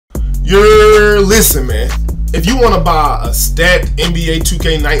Listen, man, if you want to buy a stacked NBA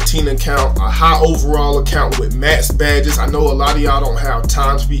 2K19 account, a high overall account with max badges, I know a lot of y'all don't have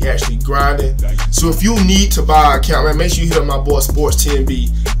time to be actually grinding. So if you need to buy an account, man, make sure you hit up my boy Sports TNB.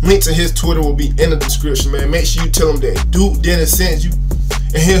 Link to his Twitter will be in the description, man. Make sure you tell him that Duke Dennis sent you,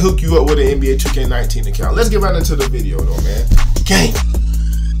 and he'll hook you up with an NBA 2K19 account. Let's get right into the video though, man. Gang.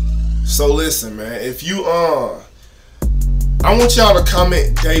 So listen, man, if you I want y'all to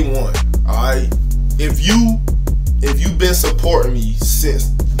comment day one, alright? If you've been supporting me since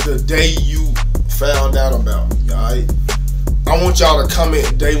the day you found out about me, alright? I want y'all to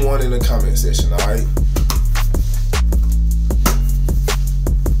comment day one in the comment section, alright?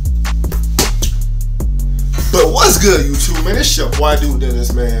 But what's good, YouTube, man? It's your boy Duke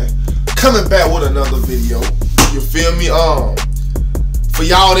Dennis, man. Coming back with another video. You feel me? For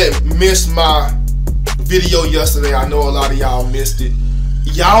y'all that missed my video yesterday, I know a lot of y'all missed it.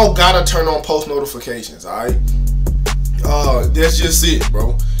 Y'all gotta turn on post notifications, alright? That's just it,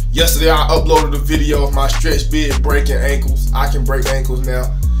 bro. Yesterday I uploaded a video of my stretch bid breaking ankles. I can break ankles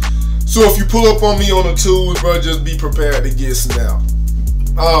now. So if you pull up on me on the tools, bro, just be prepared to get snapped.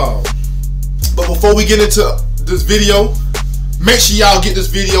 But before we get into this video, make sure y'all get this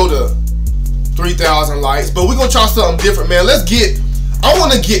video to 3,000 likes. But we're gonna try something different, man. I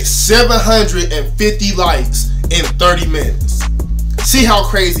want to get 750 likes in 30 minutes. See how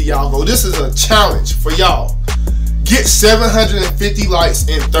crazy y'all go. This is a challenge for y'all. Get 750 likes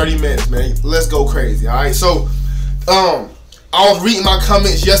in 30 minutes, man. Let's go crazy, alright? So, I was reading my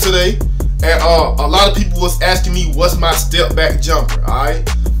comments yesterday, and a lot of people was asking me what's my step back jumper, alright?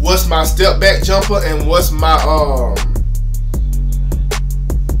 What's my step back jumper and what's my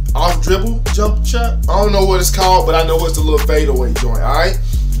off dribble jump shot? I don't know what it's called, but I know it's a little fadeaway joint, alright?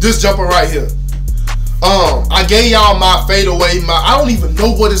 This jumper right here. I gave y'all my fadeaway, I don't even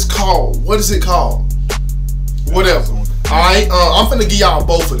know what it's called. What is it called? Whatever. Alright, I'm finna give y'all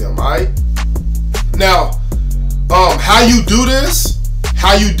both of them, alright? Now, how you do this,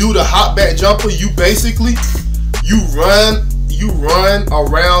 how you do the hop back jumper, you basically, you run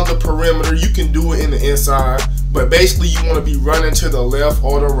around the perimeter. You can do it in the inside, but basically you want to be running to the left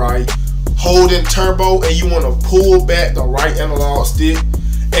or the right, holding turbo, and you want to pull back the right analog stick,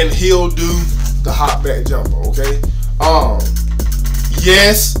 and he'll do the hop back jumper, okay?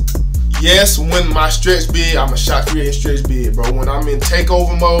 Yes, when my stretch bid, I'm a shot creating stretch bid, bro. When I'm in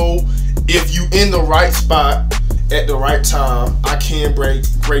takeover mode, if you in the right spot at the right time, I can break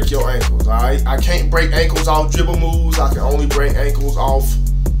your ankles, alright? I can't break ankles off dribble moves. I can only break ankles off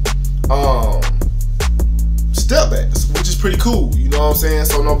step backs, which is pretty cool, you know what I'm saying?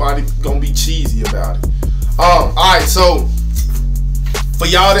 So nobody gonna be cheesy about it. Alright, so for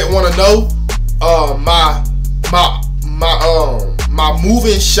y'all that wanna know, my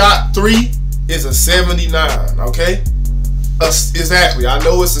moving shot 3 is a 79, okay? Exactly. I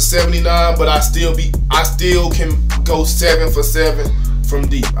know it's a 79, but I still can go 7 for 7 from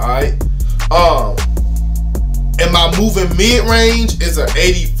deep, alright? And my moving mid range is a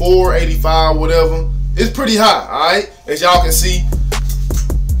 84, 85, whatever. It's pretty high, alright? As y'all can see,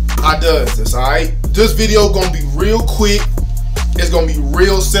 I does this, alright? This video gonna be real quick. It's gonna be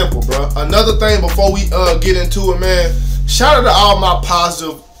real simple, bro. Another thing before we get into it, man, shout out to all my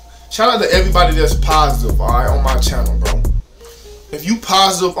positive, shout out to everybody that's positive, alright, on my channel, bro. If you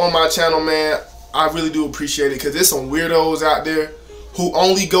positive on my channel, man, I really do appreciate it, because there's some weirdos out there who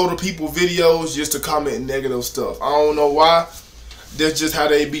only go to people's videos just to comment negative stuff. I don't know why. That's just how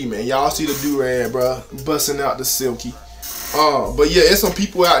they be, man. Y'all see the do-rag, bro, busting out the silky. But yeah, there's some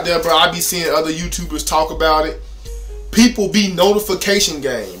people out there, bro. I be seeing other YouTubers talk about it. People be notification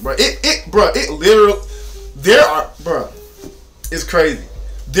game, bro. It literally, it's crazy.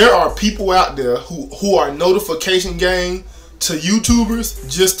 There are people out there who are notification game to YouTubers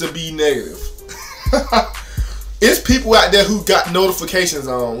just to be negative. It's people out there who got notifications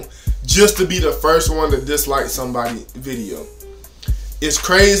on just to be the first one to dislike somebody's video. It's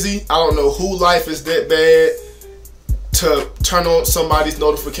crazy. I don't know who life is that bad to turn on somebody's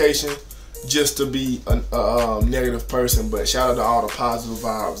notification just to be a negative person. But shout out to all the positive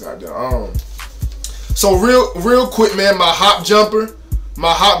vibes out there. So real quick, man, my hop jumper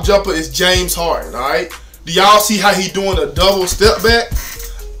is James Harden, alright? Do y'all see how he doing a double step back?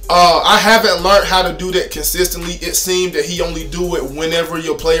 I haven't learned how to do that consistently. It seemed that he only do it whenever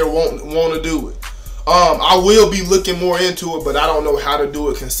your player want to do it. I will be looking more into it, but I don't know how to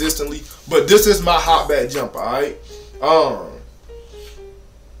do it consistently. But this is my hop back jumper, alright?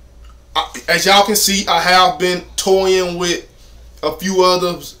 As y'all can see, I have been toying with a few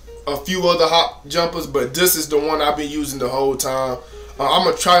other hop jumpers, but this is the one I've been using the whole time. I'm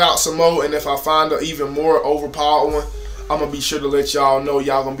gonna try out some more, and if I find an even more overpowered one, I'm gonna be sure to let y'all know.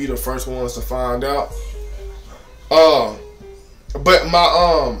 Y'all gonna be the first ones to find out. But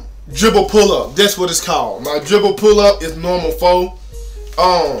my dribble pull up, that's what it's called. My dribble pull up is normal 4.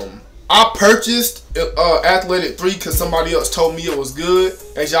 I purchased Athletic 3 because somebody else told me it was good.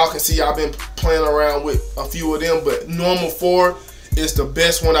 As y'all can see, I've been playing around with a few of them, but normal 4 is the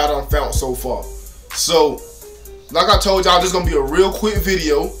best one I done found so far. So, like I told y'all, this is gonna be a real quick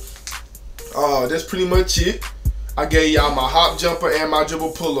video. That's pretty much it. I gave y'all my hop jumper and my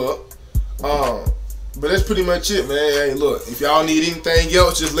dribble pull up. But that's pretty much it, man. Hey, look, if y'all need anything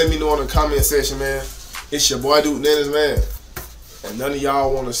else, just let me know in the comment section, man. It's your boy Duke Dennis, man. And none of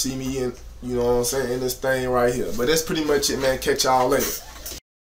y'all want to see me in, you know what I'm saying, in this thing right here. But that's pretty much it, man. Catch y'all later.